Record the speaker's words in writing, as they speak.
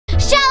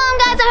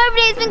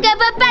Yeah,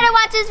 but better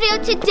watch this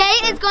video. Today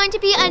is going to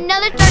be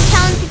another dart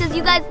challenge because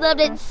you guys loved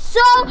it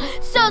so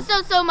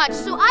much.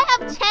 So I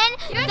have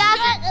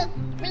 10,000.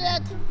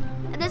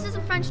 This is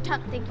a French tuck.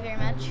 Thank you very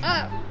much.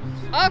 Oh,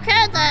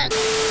 okay then.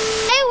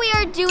 Today we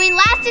are doing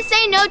last to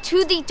say no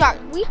to the dart.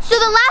 So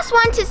the last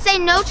one to say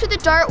no to the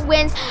dart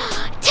wins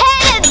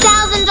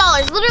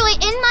 $10,000. Literally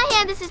in my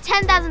hand, this is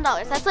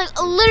 $10,000. That's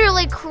like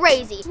literally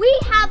crazy. We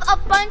have a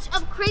bunch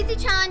of crazy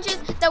challenges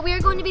that we are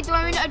going to be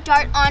throwing a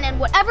dart on, and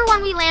whatever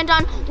one we land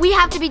on, we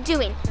have to be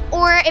doing.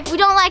 Or if we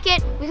don't like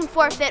it, we can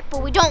forfeit,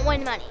 but we don't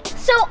win money.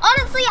 So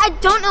honestly, I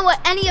don't know what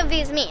any of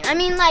these mean. I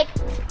mean, like,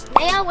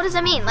 yeah, what does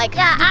that mean? Like,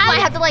 yeah, I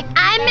have to like.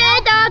 I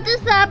made all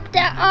this up.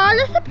 They're all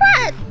a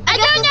surprise. I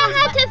don't know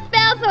how to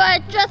spell, so I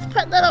just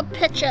put little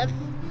pictures.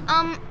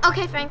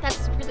 Okay, Frank,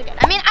 that's really good.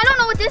 I mean, I don't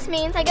know what this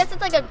means. I guess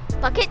it's like a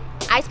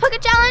ice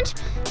bucket challenge?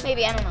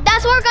 Maybe, I don't know.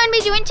 That's what we're going to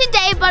be doing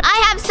today, but I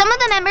have some of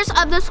the members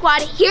of the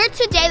squad here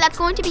today that's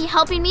going to be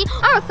helping me.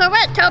 Oh, so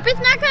wait, Topi's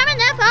not coming?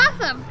 That's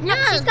awesome. No,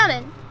 she's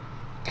coming.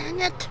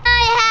 Dang it.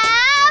 I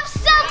have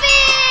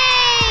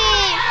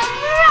Sophie!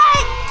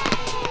 Right!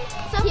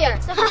 Sophie,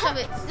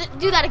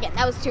 do that again.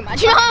 That was too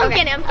much. No, I'm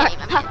kidding.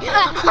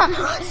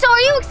 So are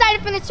you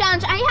excited for this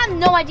challenge? I have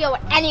no idea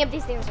what any of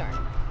these things are.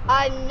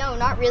 No,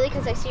 not really,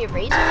 because I see a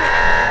razor.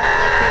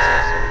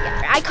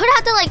 Yeah. I could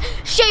have to like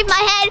shave my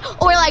head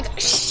or like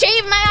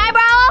shave my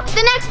eyebrow off.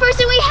 The next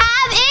person we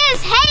have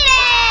is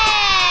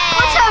Hayden!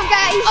 What's up,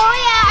 guys? Oh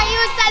yeah, are you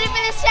excited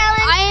for this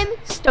challenge? I am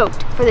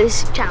stoked for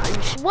this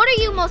challenge. What are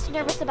you most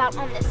nervous about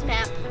on this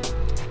map?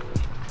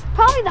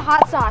 Probably the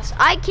hot sauce.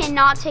 I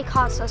cannot take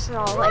hot sauce at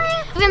all. Like,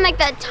 even like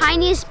the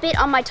tiniest bit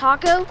on my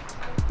taco,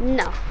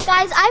 no.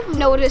 Guys, I've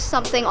noticed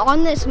something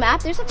on this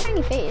map. There's a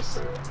tiny face.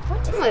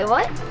 Wait,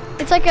 what?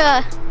 It's like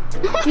a,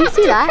 do you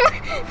see that?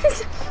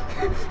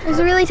 There's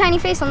a really tiny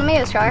face on the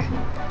mayo jar.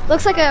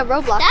 Looks like a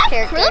Roblox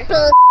character. Creepy.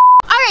 All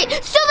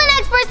right, so the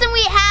next person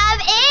we have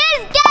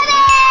is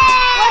Gavin!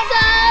 What's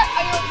up?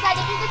 Are you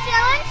excited to do this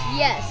challenge?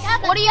 Yes.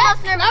 Gavin, what are you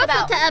most nervous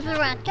about? To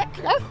everyone. Get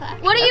closer.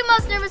 What are you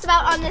most nervous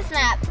about on this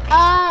map?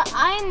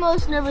 I'm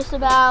most nervous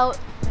about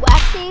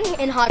waxing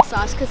and hot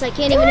sauce because I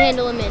can't even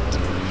handle a mint.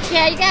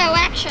 Yeah, you gotta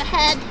wax your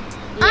head.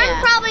 Yeah.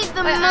 I'm probably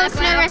the most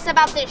nervous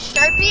about this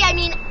Sharpie. I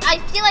mean, I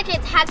feel like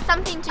it has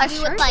something to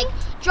do with like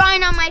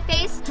drawing on my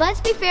face. Let's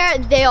be fair,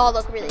 they all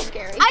look really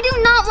scary. I do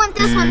not want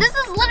this one. This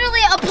is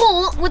literally a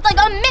pool with like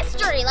a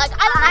mystery. Like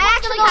I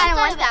actually kind of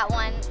want that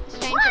one.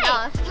 Strange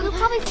enough. It'll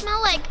probably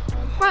smell like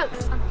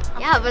gross.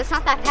 Yeah, but it's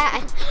not that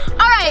bad.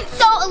 All right,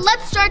 so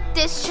let's start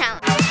this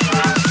challenge.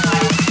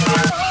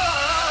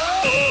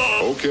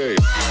 Okay.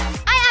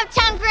 I have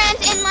 10 grand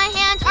in my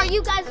hands. Are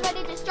you guys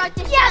ready to start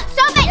this challenge?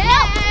 Stop it!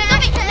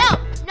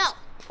 No!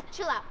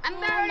 Chill out. I'm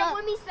better to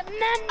win me some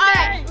members. All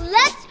right,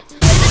 let's do the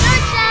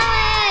dart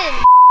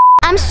challenge.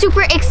 I'm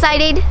super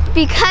excited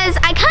because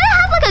I kind of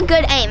have like a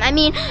good aim. I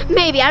mean,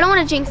 maybe. I don't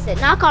want to jinx it.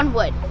 Knock on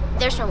wood.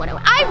 There's no wood.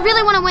 I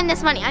really want to win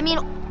this money. I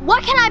mean,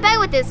 what can I buy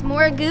with this?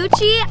 More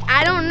Gucci?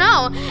 I don't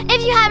know.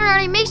 If you haven't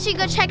already, make sure you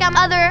go check out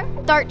other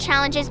dart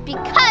challenges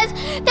because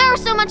they are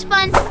so much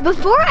fun.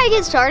 Before I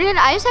get started,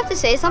 I just have to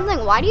say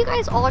something. Why do you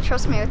guys all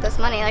trust me with this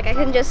money? Like, I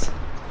can just...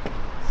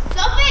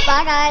 Sophie!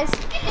 Bye, guys.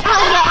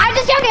 I'm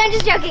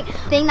just joking. The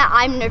thing that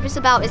I'm nervous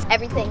about is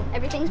everything.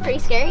 Everything's pretty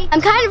scary. I'm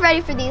kind of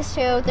ready for these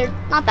two. They're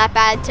not that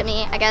bad to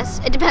me, I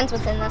guess. It depends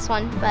what's in this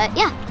one, but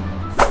yeah.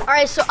 All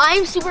right, so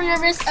I'm super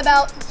nervous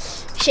about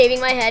shaving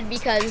my head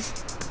because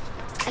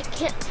I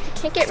can't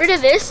get rid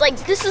of this. Like,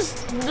 this is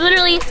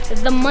literally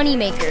the money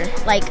maker.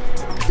 Like,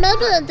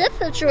 maybe in this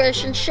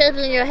situation,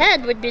 shaving your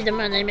head would be the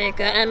money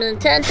maker. I mean,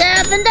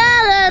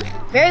 $10,000.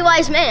 very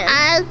wise man.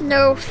 I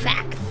know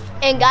facts.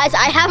 And guys,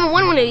 I haven't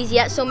won one of these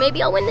yet, so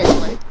maybe I'll win this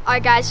one. All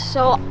right, guys,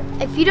 so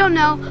if you don't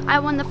know, I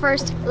won the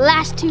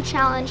last two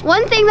challenge.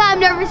 One thing that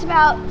I'm nervous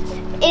about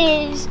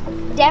is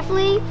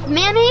definitely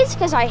mayonnaise,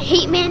 because I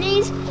hate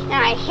mayonnaise, and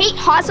I hate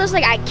hot sauce.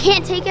 Like, I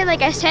can't take it,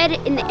 like I said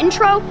in the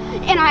intro,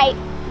 and I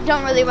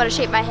don't really want to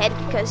shave my head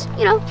because,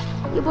 you know,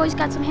 you boys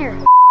got some hair.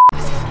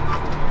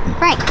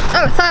 Frank.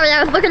 Oh, sorry,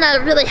 I was looking at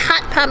a really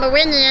hot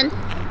Pomeranian.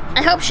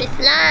 I hope she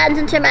slides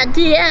into my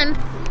DM.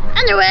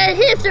 Anyway,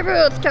 here's the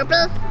rules, Topi.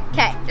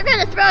 Okay. You're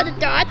gonna throw the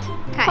dart.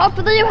 Okay.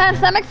 Hopefully you have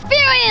some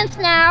experience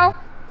now,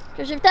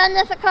 because you've done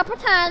this a couple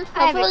times.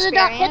 I have Hopefully you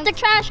don't hit the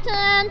trash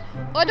can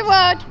or the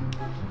road.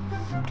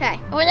 Okay.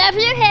 Whatever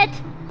you hit,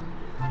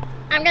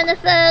 I'm gonna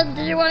say,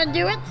 do you want to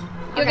do it?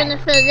 You're gonna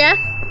say yes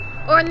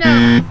or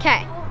no.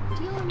 Okay.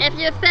 If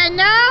you say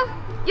no,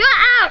 you're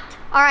out.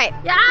 All right.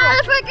 You're out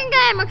of the freaking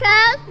game,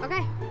 okay?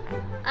 Okay.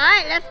 All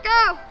right, let's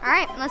go. All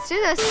right, let's do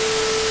this.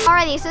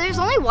 Alrighty, so there's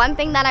only one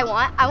thing that I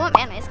want. I want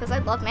mayonnaise because I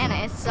love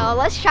mayonnaise. So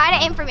let's try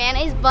to aim for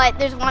mayonnaise, but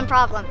there's one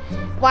problem.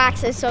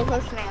 Wax is so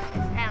close to mayonnaise,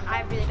 and I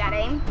have really bad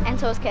aim, and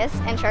so is Kiss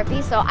and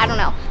Sharpie, so I don't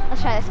know.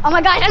 Let's try this. Oh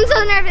my gosh, I'm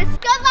so nervous.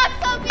 Good luck,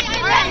 Sophie. Are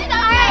you ready?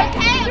 All right.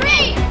 Okay.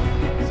 3,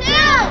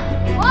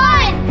 2,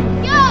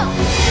 1, go.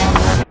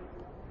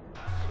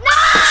 No!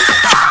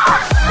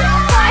 Oh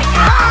my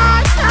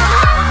gosh!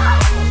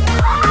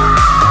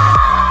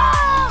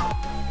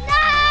 No!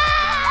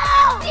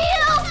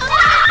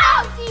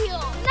 Deal!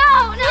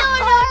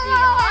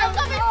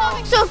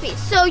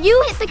 So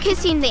you hit the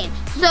kissing thing.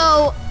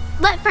 So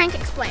let Frank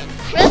explain.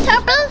 Real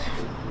Topper?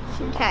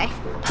 Okay.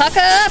 Pucker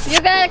up,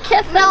 you gotta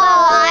kiss them.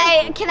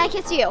 No, can I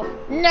kiss you?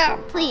 No.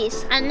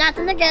 Please. And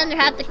nothing again, you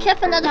have to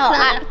kiss another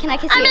player. Can I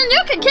kiss I you? mean,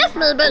 you can kiss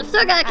me, but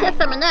still gotta kiss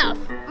someone else.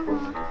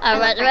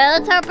 Alright,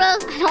 real Topper?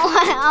 I don't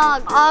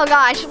want, oh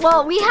gosh.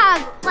 Well, we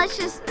have, let's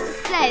just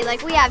say,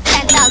 like, we have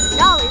 $10,000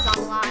 on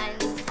the line.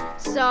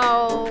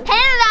 So, $10,000.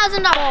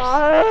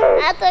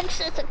 I think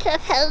she's a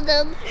kiss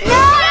Hilden.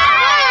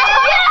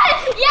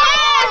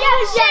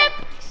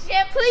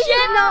 Ship, please.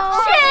 No.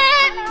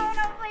 Ship. No,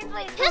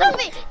 please.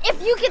 Sophie,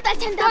 if you get that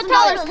 $10,000,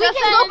 we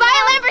can go buy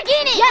a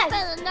Lamborghini.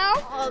 Yes. No?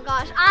 Oh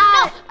gosh.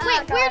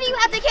 Wait, where do you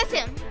have to kiss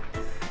him?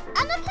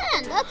 On his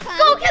hand, that's fine.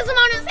 Go kiss him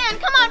on his hand.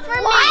 Come on, for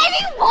me. Why do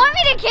you want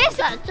me to kiss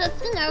him?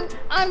 Just, you know,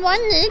 on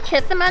one knee,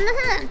 kiss him on the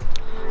hand.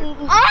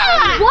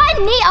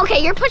 One knee?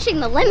 Okay, you're pushing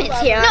the limits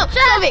here. No,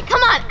 Sophie,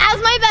 come on. As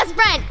my best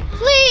friend,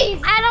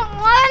 please. I don't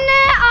want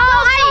it.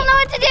 Oh, I don't know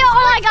what to do.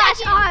 Oh my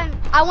gosh.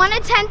 I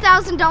wanted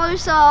 $10,000,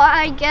 so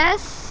I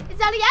guess. Is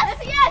that a yes?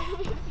 That's a yes.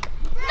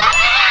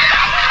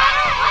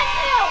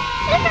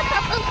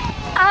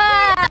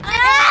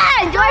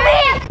 Do I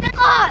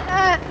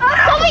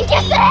Sophie,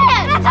 kiss the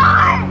hand. That's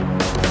hard.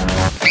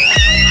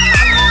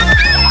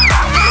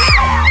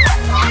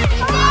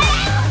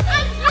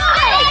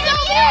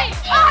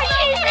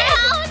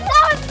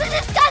 That was the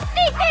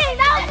disgusting thing.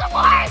 That was the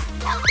worst.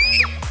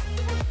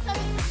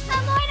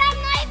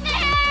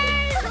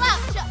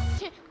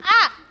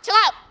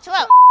 Chill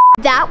out.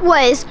 That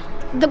was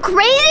the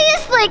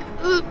craziest, like,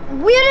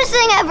 weirdest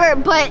thing ever,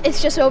 but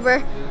it's just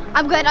over.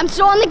 I'm good. I'm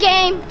still in the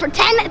game for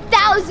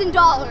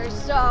 $10,000,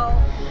 so.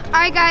 All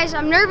right, guys,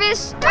 I'm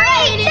nervous. 3, 2,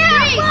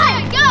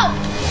 1, go!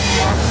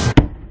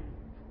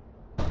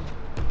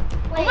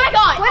 Oh my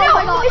God!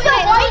 Is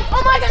that white?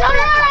 Oh my God!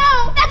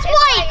 No! That's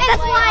white!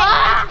 That's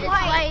white! It's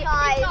white,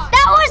 guys.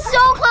 That was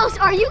so close.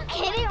 Are you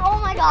kidding? Oh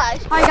my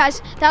gosh! All right,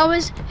 guys, that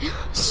was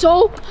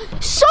so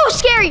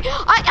scary.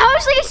 I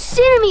was like a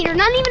centimeter,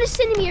 not even a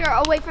centimeter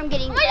away from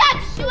getting. Oh my God!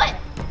 Do it!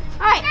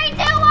 All right. 3, 2,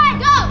 1,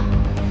 go!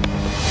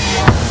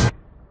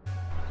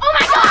 Oh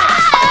my God!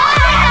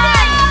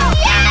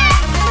 Yes!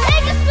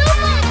 Take a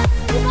spoon!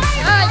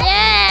 Oh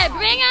yeah!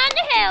 Bring on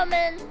the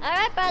helmet! All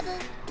right, buddy.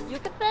 You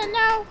can say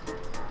no.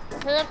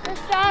 Put up the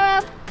star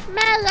of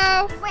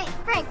Mellow. Wait,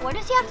 Frank, what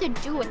does he have to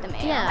do with the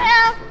mayo? Yeah.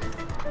 Well,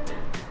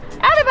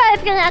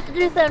 everybody's gonna have to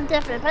do something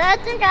different, but I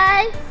think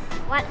I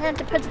want him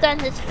to put on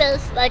his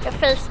face like a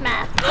face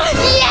mask.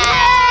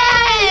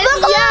 Yes!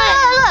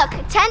 Look!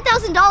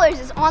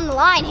 $10,000 is on the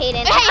line,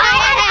 Hayden. Hey, I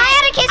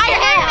had to kiss your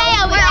hand.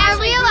 Mayo. Are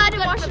we allowed to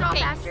wash it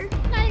off after?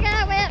 Now you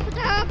gotta wait for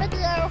the whole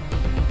video.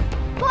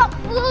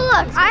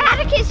 Look, I had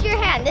to kiss your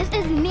hand. This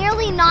is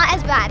nearly not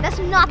as bad. That's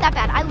not that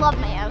bad. I love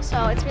mayo,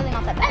 so it's really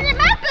not that bad. And it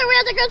might be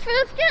really good for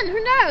the skin, who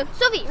knows?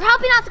 Sophie, you're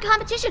helping out the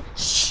competition.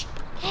 Shh.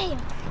 Hey.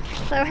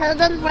 So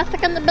Hilden, what's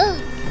it gonna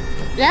be?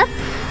 Yes?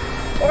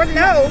 Or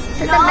no?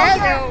 To the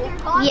mayo.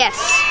 Yes.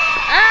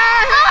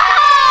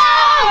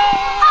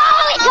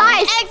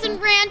 Guys, eggs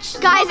and ranch.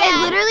 Guys,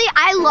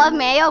 I love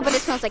mayo, but it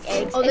smells like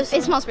eggs. Oh, It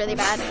smells really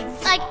bad.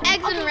 like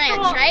eggs and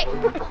ranch, right?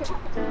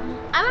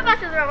 I'm about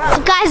to throw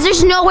up. Guys,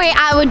 there's no way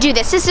I would do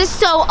this. This is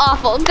so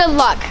awful. Good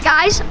luck.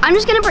 Guys, I'm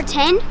just gonna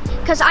pretend,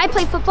 because I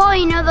play football,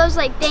 you know those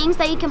like things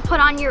that you can put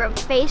on your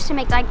face to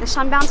make like the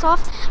sun bounce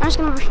off? I'm just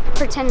gonna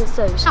pretend it's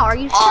those. Oh, are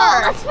you sure?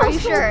 that smells are you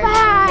so sure?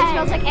 bad. It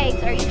smells like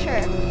eggs, are you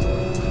sure?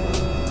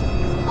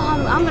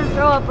 I'm gonna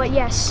throw up, but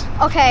yes.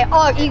 Okay,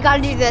 you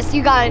gotta do this,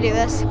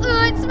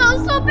 It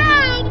smells so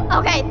bad.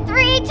 Okay,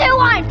 3, 2,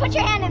 1, put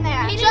your hand in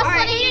there. Just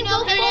letting you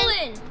know, full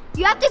in.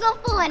 You have to go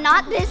full in,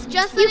 not this.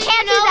 Just you letting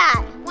can't you know, do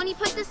that. When you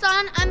put this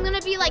on, I'm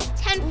gonna be like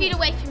 10 feet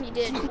away from you,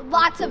 dude.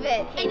 Lots of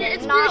it. And you're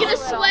not gonna a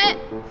little. sweat.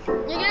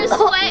 You're gonna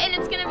sweat, and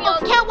it's gonna be all.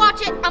 Can't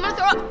watch it. I'm gonna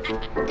throw up.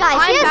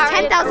 Guys, he has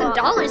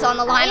 $10,000 on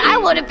the line. I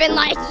would have been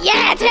like,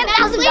 yeah,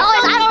 $10,000.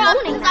 I'm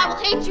owning because I that.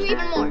 will hate you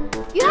even more.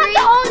 You have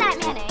to own that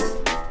mayonnaise.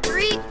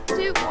 3,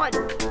 2, 1.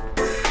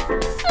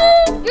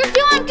 You're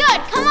doing good.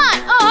 Come on.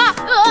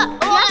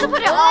 You have to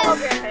put it all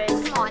over your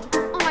face. Come on.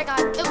 Oh my God.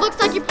 It looks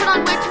like you put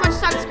on way too much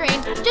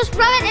sunscreen. Just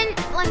rub it in,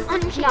 like,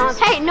 on your cheeks.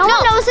 Hey, no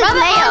one knows it's rub it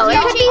mayo. onto It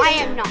your could be. cheeks. I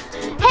am not.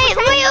 Hey,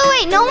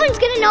 wait. No one's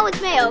gonna know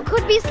it's mayo. It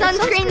could be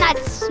sunscreen that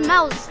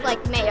smells like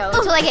mayo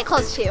until I get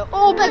close to you.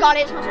 Oh my God,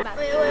 it smells so bad.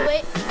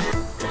 Wait.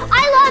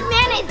 I love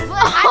mayonnaise,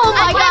 but Oh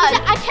my God.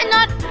 I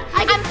cannot.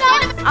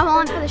 I'm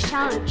on for this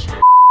challenge.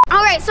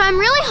 All right, so I'm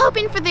really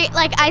hoping for the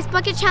like ice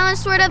bucket challenge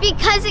sort of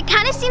because it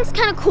kind of seems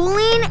kind of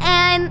cooling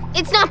and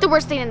it's not the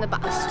worst thing in the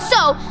box.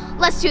 So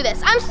let's do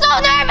this. I'm so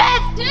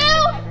nervous. 2,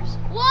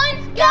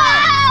 1, go!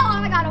 Oh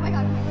my God.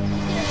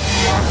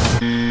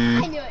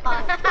 I knew it.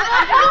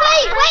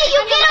 Wait,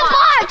 you get a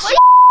box.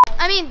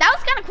 I mean, that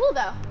was kind of cool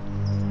though.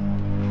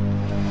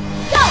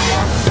 Go!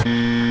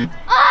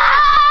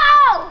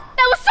 Oh!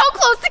 That was so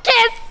close to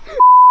kiss.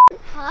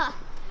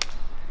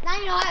 Now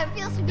you know how it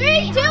feels to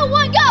be. 3, 2,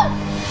 1, go!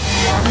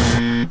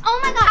 Oh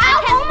my God.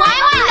 Why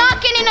am I not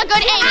getting a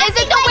good aim? Is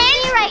it the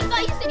wind? Right. I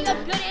thought you said you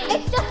have good aim.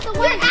 It's just the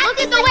wind. Look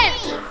at the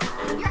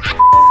wind. You're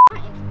acting.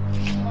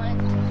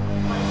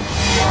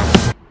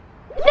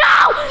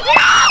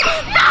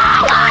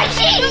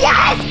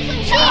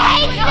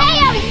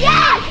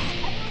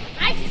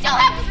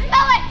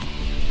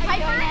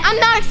 I'm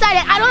not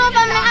excited. I don't know if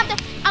I'm gonna have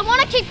to. I want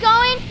to keep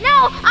going.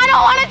 No, I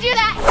don't want to do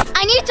that.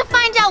 I need to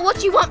find out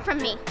what you want from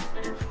me.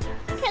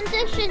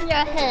 Condition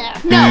your hair.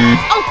 No.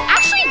 Oh,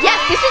 actually, yes.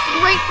 This is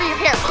great for your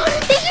hair.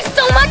 Thank you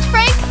so much,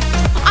 Frank.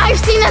 I've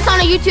seen this on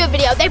a YouTube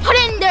video. They put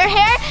it in their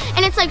hair,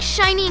 and it's like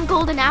shiny and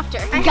golden after.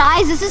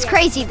 Guys, this is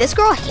crazy. This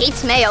girl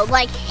hates mayo.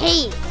 Like,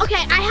 hate.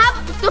 Okay, I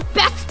have the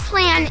best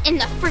plan in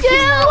the freaking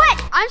world.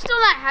 I'm still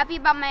not happy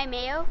about my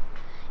mayo.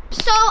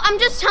 So I'm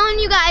just telling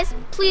you guys,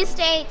 please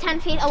stay 10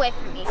 feet away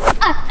from me. You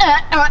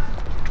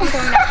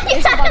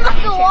sound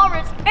like a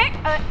walrus. Okay,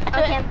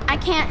 I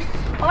can't.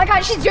 Oh my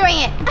God, she's doing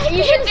it.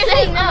 You should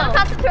say no. I'm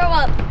about to throw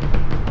up.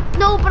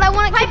 No, but I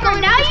want to keep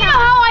going. Now you know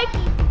how I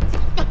feel.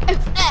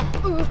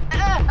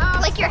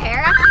 Like your hair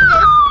after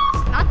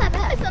this. Not that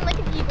bad. I sound like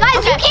an evil.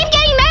 Guys, you keep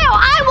getting mayo.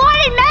 I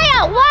wanted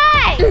mayo.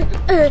 Why?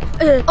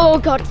 Oh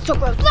God, it's so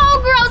gross.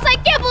 So gross. I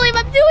can't believe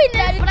I'm doing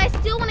this. But I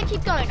still want to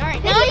keep going. All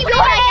right, now you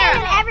Your hair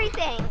and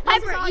everything.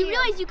 Piper, you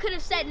realize you could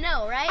have said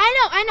no, right? I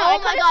know. Oh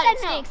my God,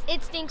 it no. stinks.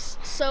 It stinks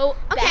so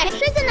Okay. bad.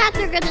 This isn't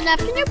after good enough.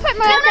 Can you put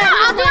more No, of that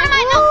I'll do it in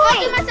there? I'll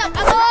do it myself.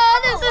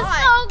 Oh, this is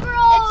so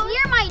gross. It's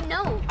near my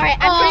nose. All right,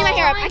 I'm putting my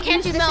hair up. I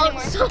can't do this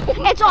anymore.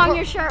 It's on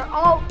your shirt.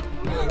 Oh.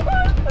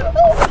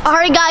 All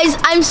right, guys,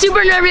 I'm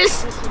super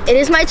nervous. It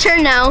is my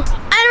turn now.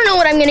 I don't know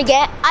what I'm gonna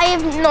get. I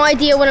have no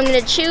idea what I'm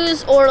gonna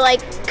choose or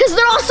like, cause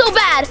they're all so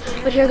bad.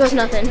 But here goes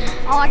nothing.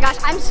 Oh my gosh,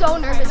 I'm so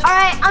nervous. All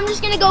right, I'm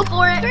just gonna go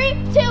for it. 3,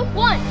 2,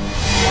 1.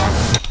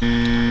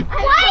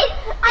 What?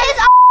 It's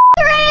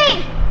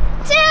 3,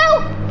 2,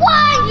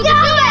 1. You can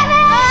do it.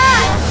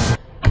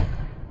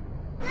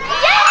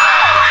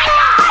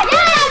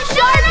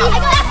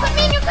 That's what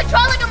mean you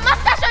control like a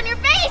mustache on your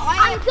face.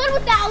 I'm good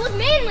with that. I'll look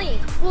manly.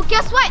 Well,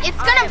 guess what? It's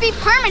gonna be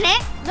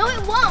permanent. No,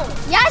 it won't.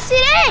 Yes,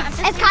 it is.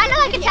 It's kind of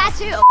like a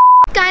tattoo.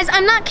 Guys,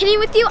 I'm not kidding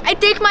with you. I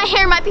think my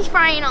hair might be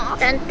frying off.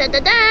 Dun, dun,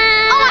 dun, dun.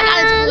 Oh my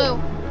God, it's blue.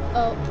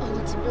 Oh,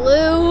 it's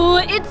blue.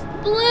 It's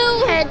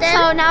blue. Okay, then.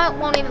 So now it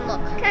won't even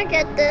look. Can I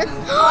get this?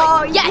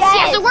 Oh, Yes, he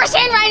has the worst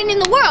handwriting in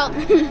the world.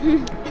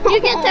 You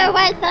get to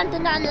write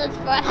something on this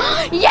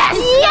forehead. Yes,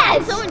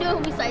 yes. Someone do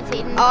it besides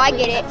Hayden. Oh, I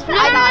get it. No,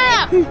 I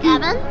got it.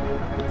 Gavin,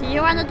 do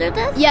you want to do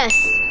this? Yes.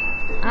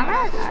 All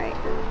right.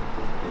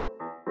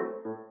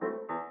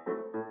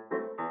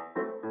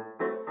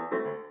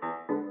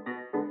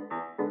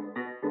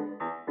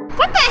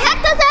 What the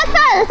heck does that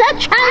say? Is that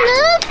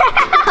Chinese?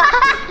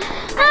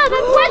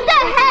 What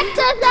the heck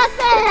does that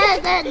say?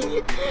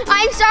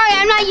 I'm sorry,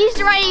 I'm not used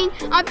to writing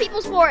on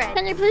people's forehead.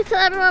 Can you please tell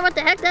everyone what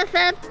the heck that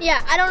said?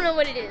 Yeah, I don't know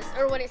what it is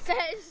or what it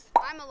says.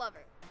 I'm a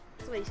lover.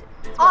 That's what he said.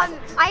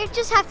 I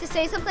just have to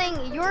say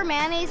something. Your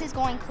mayonnaise is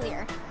going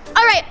clear.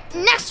 All right,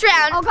 next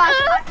round. Oh gosh.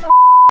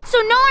 So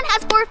no one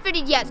has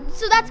forfeited yet.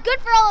 So that's good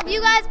for all of you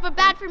guys, but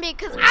bad for me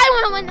because I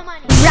want to win the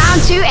money.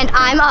 Round 2 and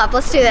I'm up.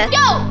 Let's do this.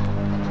 Go.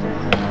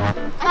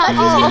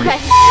 Oh, okay.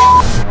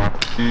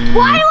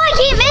 Why do I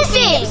keep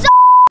missing?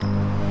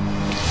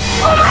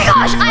 Oh my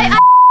gosh! Oh my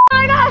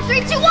gosh! 3,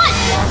 2, 1.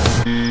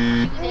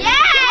 Yeah.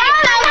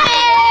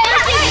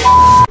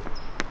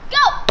 Go. Go.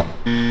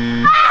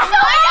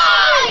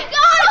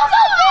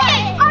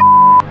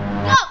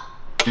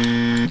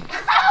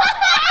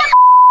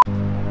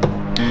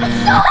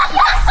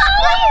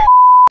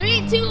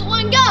 3, 2,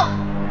 1, go.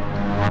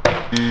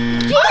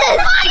 Jesus!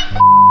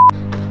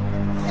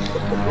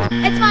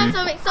 It's fine,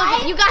 Sophie.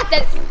 Sophie, you got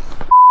this.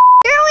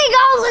 Here we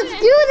go. Let's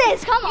do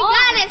this. Come You on.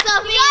 got it,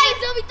 Sophie. You got it,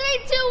 Sophie. 3,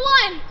 2,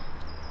 1.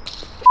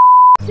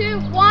 2,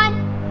 1.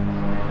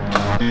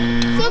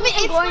 Sophie,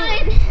 it's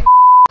fine.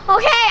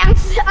 Okay,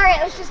 all right.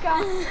 Let's just go.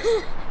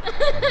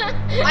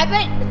 I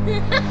bet.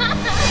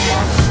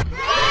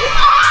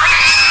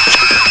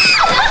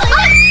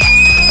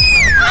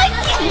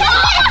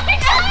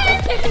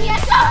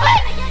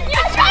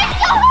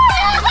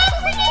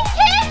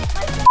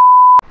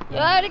 You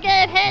already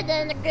gave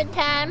Hayden a good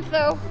time,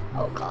 so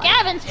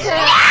Gavin's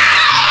turn.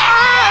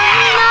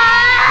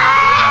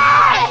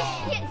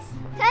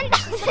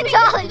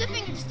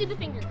 $10,000. Just do the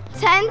fingers.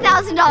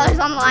 $10,000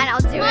 on the line. I'll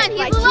do it. Come on, he's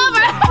Like, a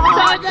lover.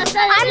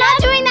 I'm not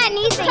doing that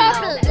knee thing.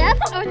 Chocolate though.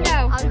 left or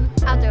no?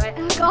 I'll do it.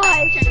 God.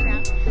 Turn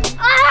around.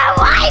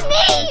 Why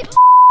me?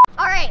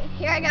 All right,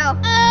 here I go.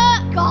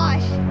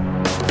 Gosh.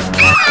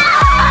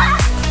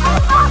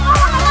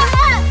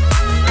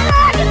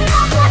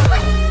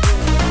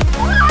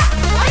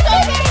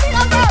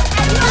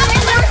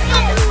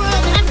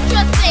 I'm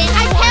just saying. I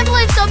can't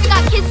believe Sophie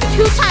got kissed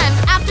 2 times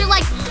after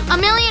like a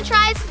million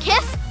tries.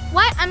 Kiss?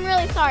 What? I'm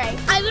really sorry.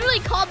 I literally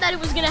called that it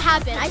was gonna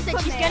happen. I said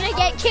she's gonna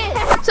get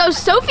kissed. So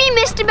Sophie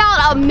missed about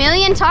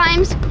 1,000,000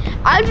 times.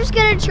 I'm just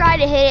gonna try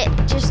to hit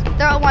it. Just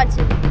throw it once.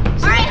 All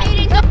right,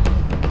 Hayden, go.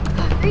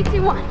 3,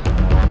 2, 1.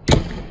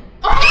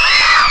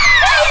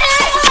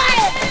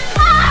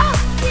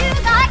 You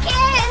got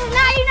kids.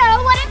 Now you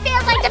know what it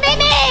feels like to be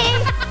me.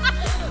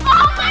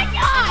 Oh my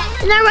God.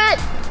 You know what?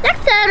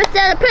 Next time,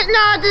 instead of putting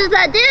all these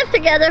ideas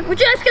together, we're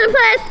just gonna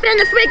play spin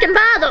the freaking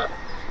bottle.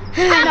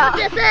 That's what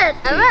this is.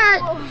 All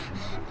right.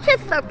 Kiss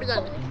Sophie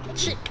on the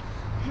cheek.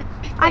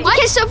 I can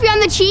kiss Sophie on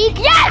the cheek.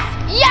 Yes.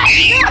 Yes.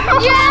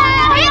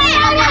 Yeah.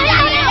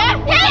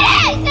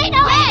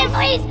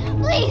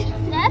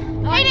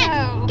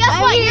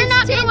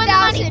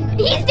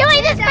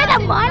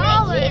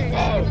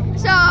 money.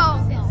 So,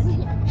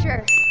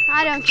 sure.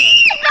 I don't care.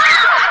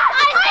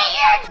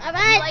 All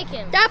right. like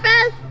him. Stop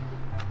it.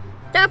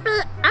 Stop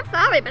it. I'm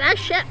sorry, but I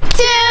shit. 2,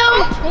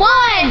 1.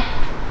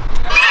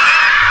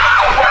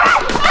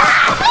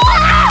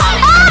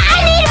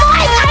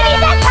 I need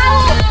that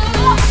towel.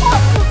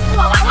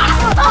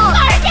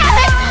 Sorry,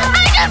 Kevin. I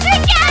just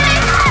hit Kevin.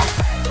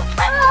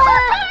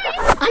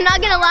 I'm not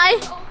gonna lie,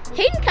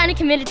 Hayden kind of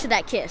committed to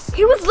that kiss.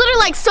 He was literally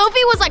like,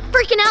 Sophie was like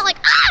freaking out like,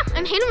 ah!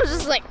 And Hayden was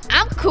just like,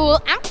 I'm cool,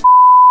 I'm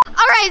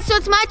All right, so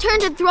it's my turn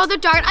to throw the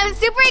dart. I'm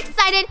super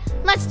excited.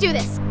 Let's do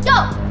this. Go!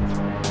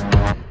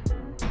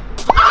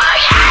 Oh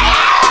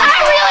yeah! I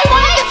really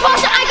wanted this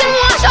potion. I can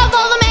wash off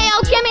all the mayo.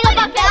 Give me the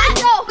bucket.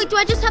 Let's go. Wait, do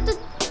I just have to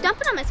dump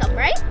it on myself,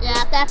 right?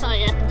 Yeah, that's all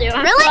you have to do.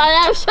 I'm Really? sorry,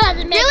 I was trying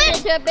to make Really? it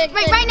into a big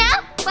thing. Right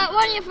now? But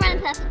one of your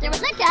friends has to do it.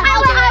 Look at I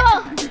how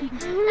will.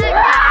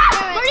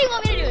 Where do you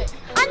want me to do it?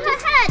 On the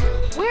head.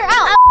 We're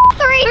out.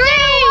 3, 2,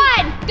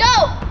 1. Go!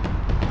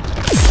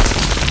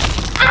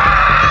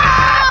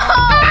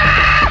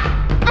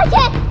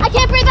 I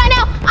can't breathe right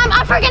now. I'm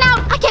freaking out.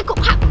 I can't go.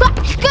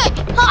 Good.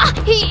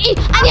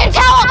 I need a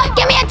towel.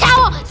 Give me a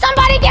towel.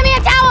 Somebody give me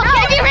a towel.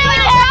 If you really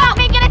care about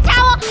me, get a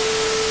towel.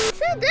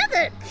 She did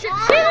it. She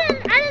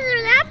didn't. I didn't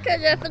even ask her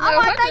if I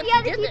thought you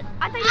had to keep.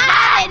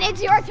 And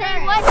it's your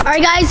turn. What? All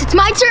right, guys, it's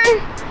my turn.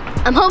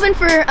 I'm hoping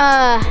for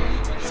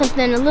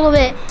something a little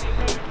bit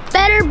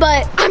better,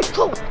 but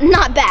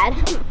not bad.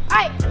 All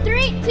right,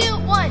 3, 2,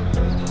 1.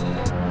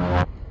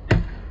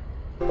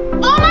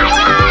 Oh my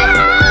God!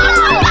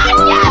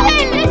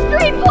 Kevin, there's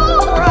 3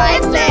 pools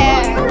right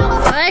there.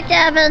 All right,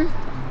 Kevin.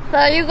 So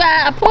you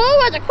got a pool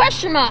with a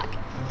question mark.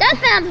 That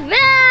sounds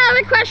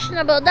very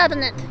questionable,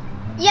 doesn't it?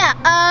 Yeah,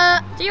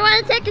 Do you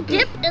want to take a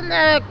dip in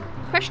the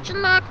question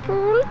mark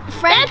pool?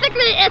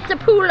 Basically, it's a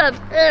pool of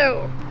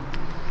ew.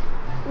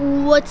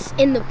 what's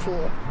in the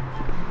pool?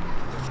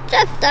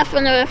 Just stuff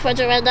in the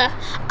refrigerator.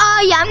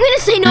 Yeah, I'm gonna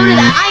say no to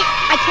that.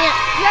 I can't.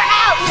 You're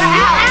out.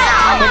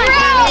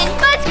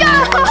 Let's go.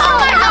 Oh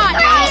my God.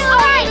 All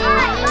right.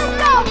 Let's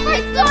go.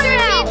 Let's go.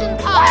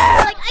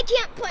 Like, I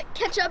can't put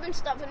ketchup and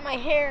stuff in my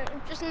hair.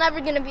 It's just never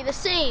gonna be the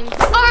same.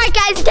 All right,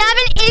 guys.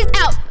 Gavin is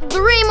out.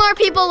 3 more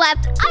people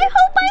left. I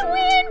hope I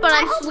win, but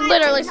I'm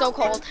literally so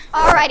cold.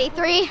 Alrighty,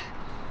 3,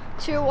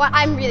 2, 1.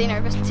 I'm really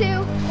nervous. 2,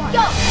 1.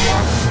 Go.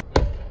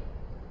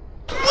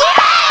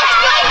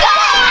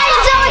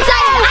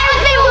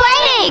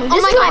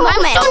 Oh my God,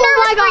 I'm so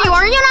nervous for you.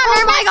 Are you not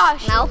nervous? Oh my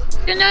gosh. No.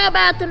 You know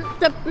about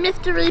the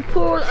mystery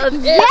pool of ew,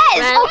 Yes.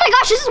 right? Oh my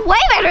gosh, this is way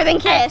better than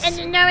Kiss. And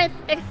you know it's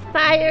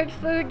expired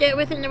food that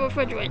was in the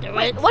refrigerator,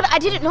 right? What? I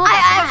didn't know.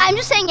 I'm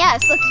just saying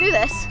yes. Let's do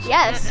this.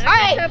 Yes. Okay, All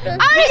right. Pepper.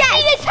 I want to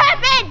see this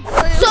happen.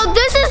 So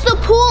this is the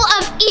pool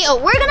of ew.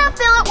 We're gonna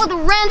fill it with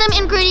random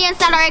ingredients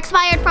that are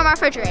expired from our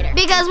refrigerator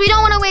because we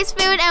don't want to waste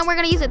food and we're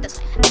gonna use it this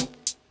way.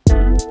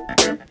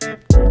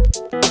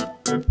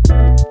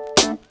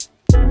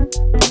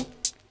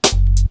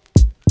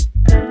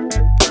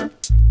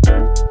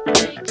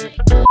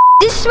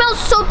 This smells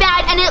so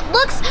bad and it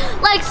looks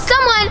like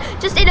someone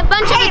just ate a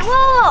bunch Hey, of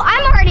whoa!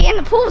 I'm already in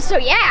the pool, so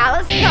yeah,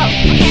 let's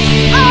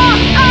go.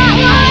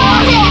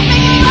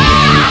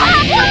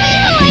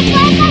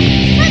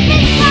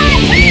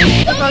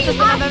 The grossest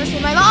thing I've ever seen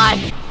in my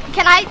life.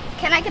 Can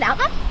I get out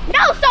now?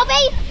 No,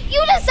 Sophie!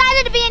 You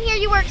decided to be in here.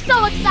 You were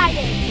so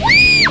excited.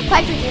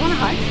 Piper, do you want a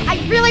hug? I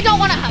really don't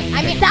want to hug.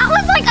 I mean, That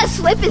was like a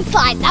slip and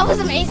slide. That was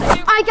amazing. all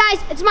right, guys,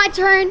 it's my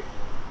turn.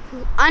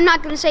 I'm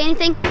not gonna say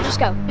anything. Just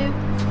go. 2,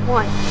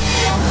 1.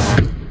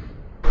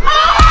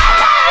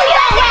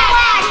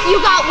 You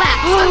got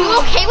waxed. Are you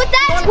okay with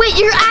that? Wait,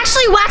 you're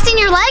actually waxing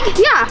your leg?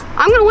 Yeah,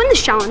 I'm gonna win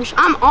this challenge.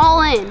 I'm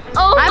all in.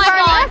 Oh my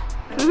God.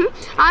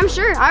 I'm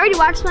sure. I already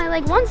waxed my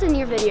leg once in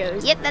your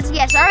videos. Yep, that's a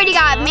yes. I already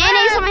got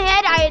mayonnaise on my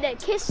head. I had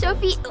to kiss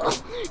Sophie. Ugh.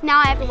 Now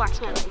I have to wax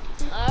my leg.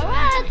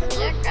 Alright,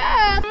 here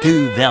goes.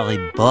 2 very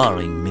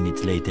boring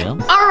minutes later.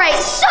 All right,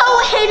 so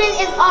Hayden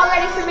is all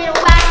ready for me to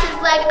wax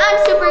his leg.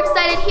 I'm super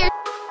excited here.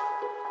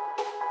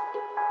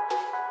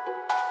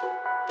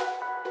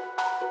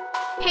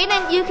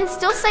 Hayden, you can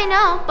still say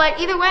no, but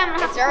either way, I'm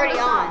gonna have to. It's already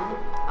on.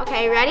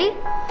 Okay, ready?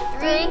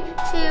 3,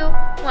 2,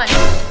 1.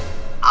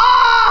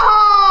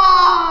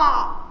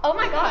 Oh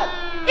my God.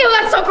 Ew,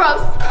 that's so gross.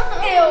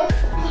 Ew.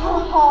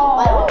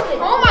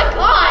 Oh my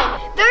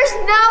God. There's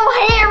no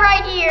hair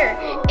right here.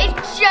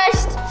 It's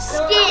just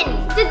skin.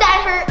 Did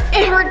that hurt?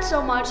 It hurt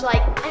so much.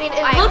 Like, I mean,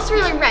 it looks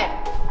really red.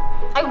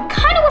 I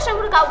kind of wish I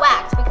would have got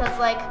waxed because,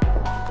 like,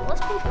 it looks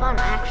pretty fun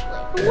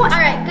actually. All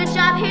right, good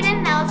job,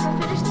 Hayden. Now let's go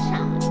finish the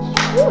challenge.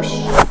 Whoosh.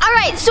 All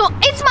right, so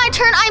it's my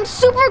turn. I'm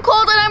super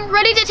cold and I'm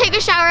ready to take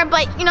a shower,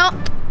 but you know,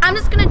 I'm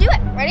just gonna do it.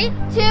 Ready?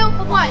 2,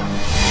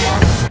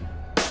 1.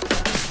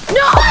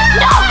 No!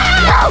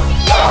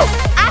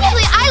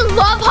 Actually, I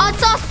love hot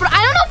sauce, but I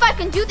don't know if I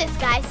can do this,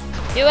 guys.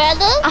 You ready?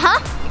 Uh-huh.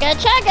 You gotta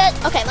check it.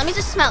 Okay, let me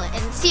just smell it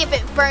and see if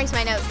it burns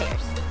my nose hairs.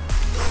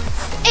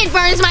 It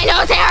burns my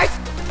nose hairs!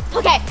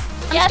 Okay,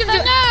 I'm Yes just gonna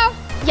or do it. no?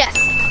 Yes.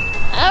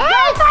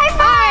 Alright.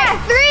 Alright,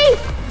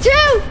 3,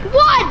 2,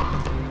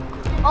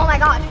 1! Oh my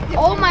gosh.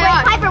 Oh my Wait,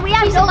 God. Piper, we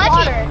have She's no legend.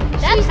 water.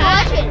 She's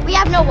legend. We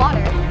have no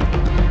water.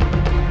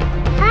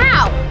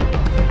 How?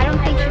 I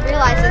don't think she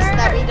realizes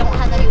that we don't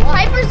have any water.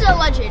 Piper's a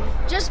legend.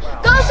 Just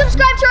go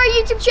subscribe to our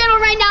YouTube channel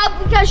right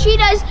now because she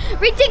does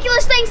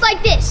ridiculous things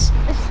like this.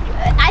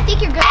 I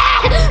think you're good.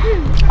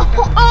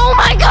 Oh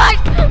my god!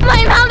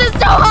 My mouth is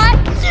so hot!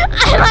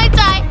 I might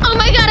die! Oh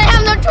my god, I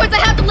have no choice,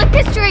 I have to lick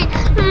this tree!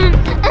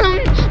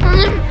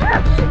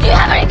 Do you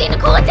have anything to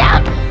cool it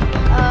down?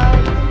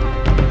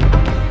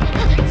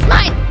 It's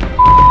mine!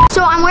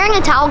 So I'm wearing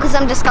a towel because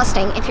I'm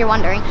disgusting, if you're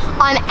wondering.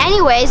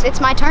 Anyways,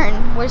 it's my turn.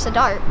 Where's the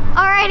dart?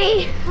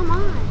 Alrighty, come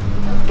on.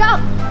 Let's go.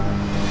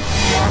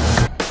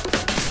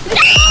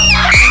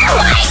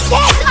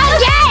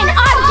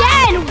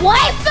 Again!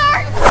 What?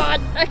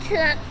 God, I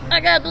can't. I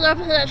gotta love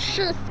her.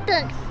 She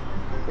stinks.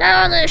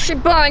 Not only is she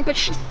boring, but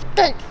she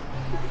stinks.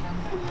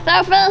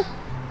 Sophie,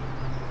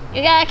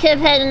 you gotta keep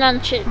hitting on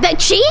the cheek. The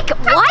cheek?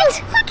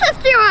 What? I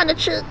kissed you on the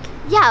cheek.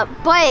 Yeah,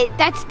 but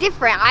that's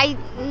different.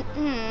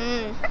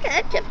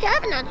 Okay, keep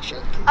hitting on the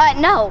cheek.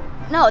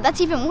 No,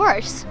 that's even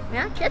worse.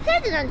 Yeah, keep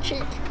hitting on the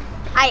cheek.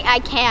 I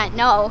can't,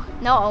 no,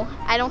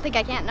 I don't think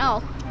I can't,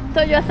 no.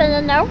 So you're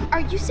saying no? Are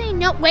you saying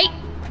no? Wait,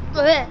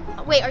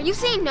 are you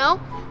saying no?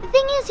 The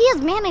thing is, he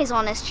has mayonnaise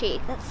on his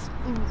cheek.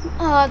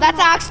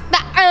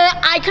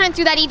 I couldn't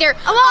do that either.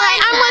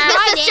 Alright, I'm with you,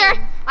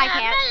 sister. I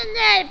can't.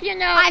 Mayonnaise, you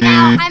know.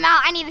 I'm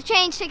out. I need to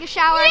change, take a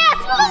shower. Yes,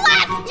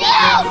 let's do.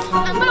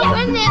 I'm gonna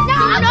win this.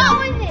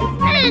 No.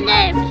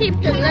 Mayonnaise, keep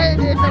the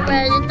ladies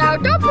away, you know.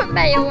 Don't put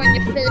mayo on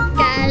your face,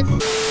 guys.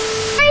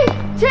 3,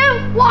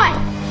 2,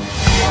 1.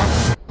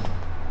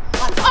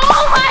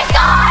 Oh my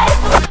god!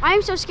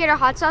 I'm so scared of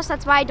hot sauce.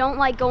 That's why I don't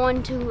like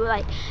going to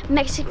like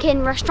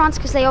Mexican restaurants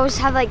because they always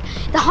have like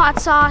the hot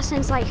sauce and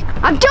it's like,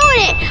 I'm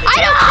doing it.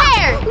 I don't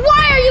care.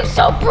 Why are you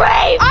so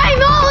brave?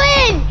 I'm all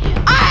in.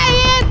 I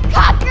am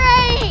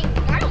conquering.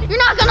 You're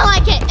not gonna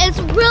like it. It's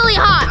really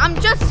hot. I'm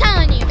just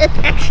telling you. It's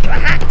extra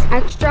hot.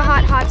 Extra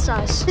hot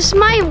sauce. This is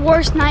my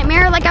worst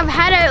nightmare. Like I've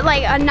had a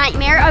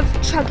nightmare of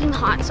chugging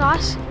hot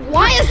saught.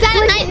 Why is that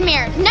a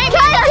nightmare?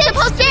 Nightmares are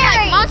supposed to be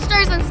like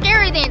monsters and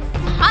scary things.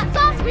 Hot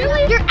sauce?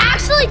 Really? You're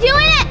actually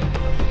doing it?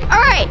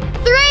 All right,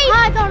 3,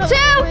 2,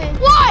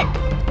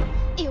 1.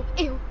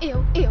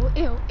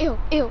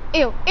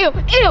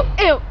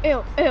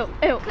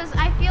 Because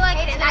I feel like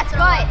that's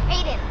good.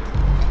 Hayden.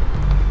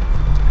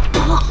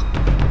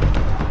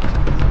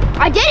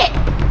 I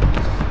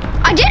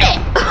did it.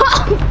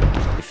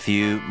 A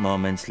few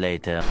moments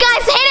later.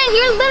 Guys, Hayden,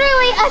 you're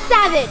literally a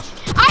savage.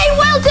 I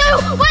will do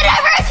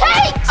whatever it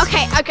takes.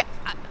 Okay.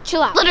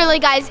 Chill out. Literally,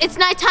 guys, it's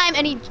nighttime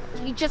and he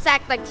just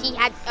act like he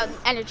had an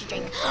energy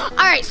drink. All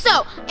right,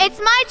 so it's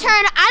my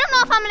turn. I don't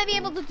know if I'm gonna be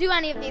able to do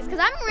any of these because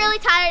I'm really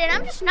tired and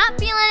I'm just not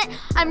feeling it.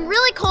 I'm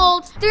really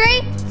cold.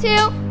 3, 2,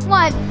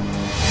 1.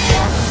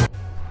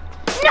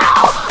 No,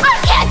 I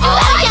can't do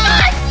that again.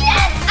 God,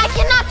 yes. I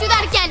cannot do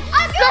that again,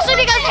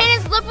 especially because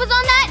Hayden's lip was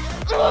on that.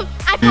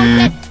 I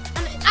poked it.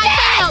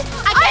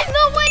 I'm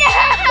the winner.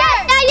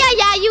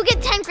 Yeah. You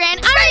get 10 grand.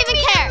 I don't even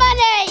care.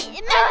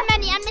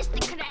 Money. I missed the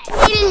credit.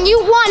 Hayden, you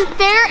won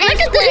fair and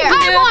square.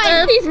 I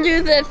won. These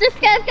losers. This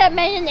guy's got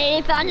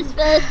mayonnaise on his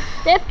face.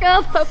 This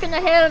girl's poking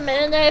her hair with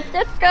mayonnaise.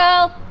 This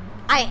girl,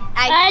 I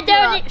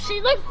don't. She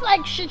looks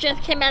like she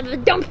just came out of a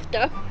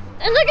dumpster.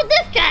 And look at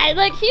this guy.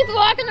 Like he's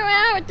walking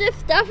around with this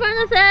stuff on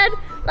his head.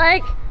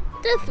 Like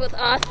this was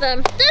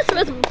awesome. This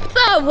was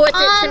so worth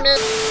it to me.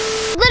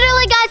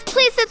 Literally, guys,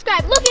 please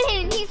subscribe. Look at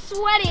him. He's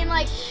sweating.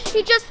 Like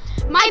he just.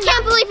 I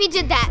can't believe he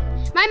did that.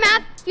 My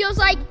mouth feels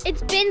like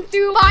it's been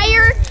through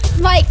fire,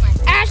 like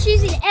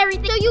ashes and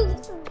everything. So you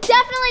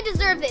definitely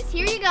deserve this.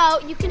 Here you go.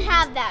 You can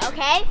have that,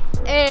 okay?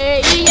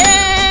 Yeah.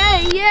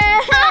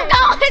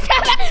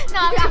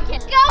 No, I'm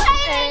kidding. Go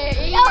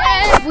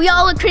ahead. We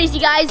all look crazy,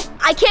 guys.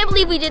 I can't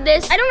believe we did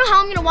this. I don't know how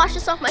I'm gonna wash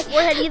this off my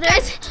forehead either.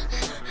 Guys,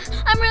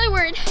 I'm really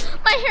worried.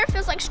 My hair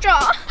feels like straw.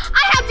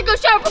 I have to go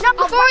shower. But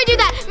before we do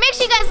that, make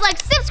sure you guys like,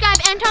 subscribe,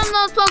 and turn on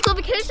those post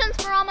notifications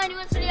for all my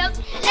newest videos.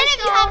 And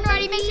if you haven't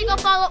already, make sure you go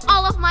follow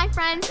all of my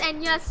friends.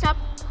 And yes, stop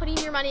putting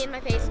your money in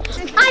my face.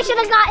 I should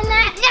have gotten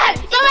that. Yeah,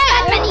 so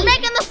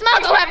making the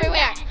smoke go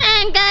everywhere.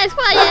 And guys,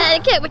 while you're at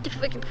it, get with the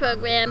freaking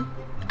program.